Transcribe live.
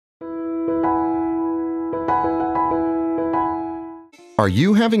Are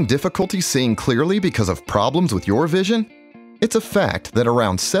you having difficulty seeing clearly because of problems with your vision? It's a fact that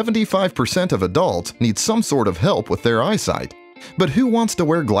around 75% of adults need some sort of help with their eyesight. But who wants to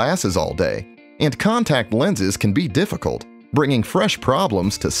wear glasses all day? And contact lenses can be difficult, bringing fresh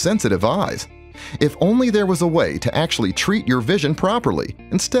problems to sensitive eyes. If only there was a way to actually treat your vision properly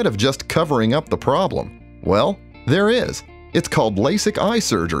instead of just covering up the problem. Well, there is. It's called Lasik eye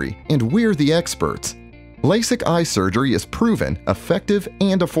surgery, and we're the experts. Lasik eye surgery is proven, effective,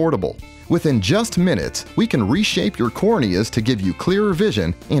 and affordable. Within just minutes, we can reshape your corneas to give you clearer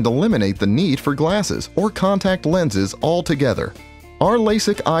vision and eliminate the need for glasses or contact lenses altogether. Our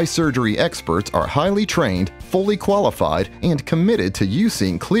Lasik eye surgery experts are highly trained, fully qualified, and committed to you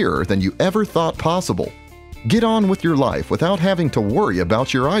seeing clearer than you ever thought possible. Get on with your life without having to worry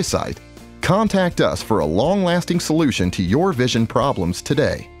about your eyesight. Contact us for a long-lasting solution to your vision problems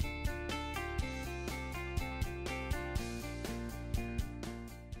today.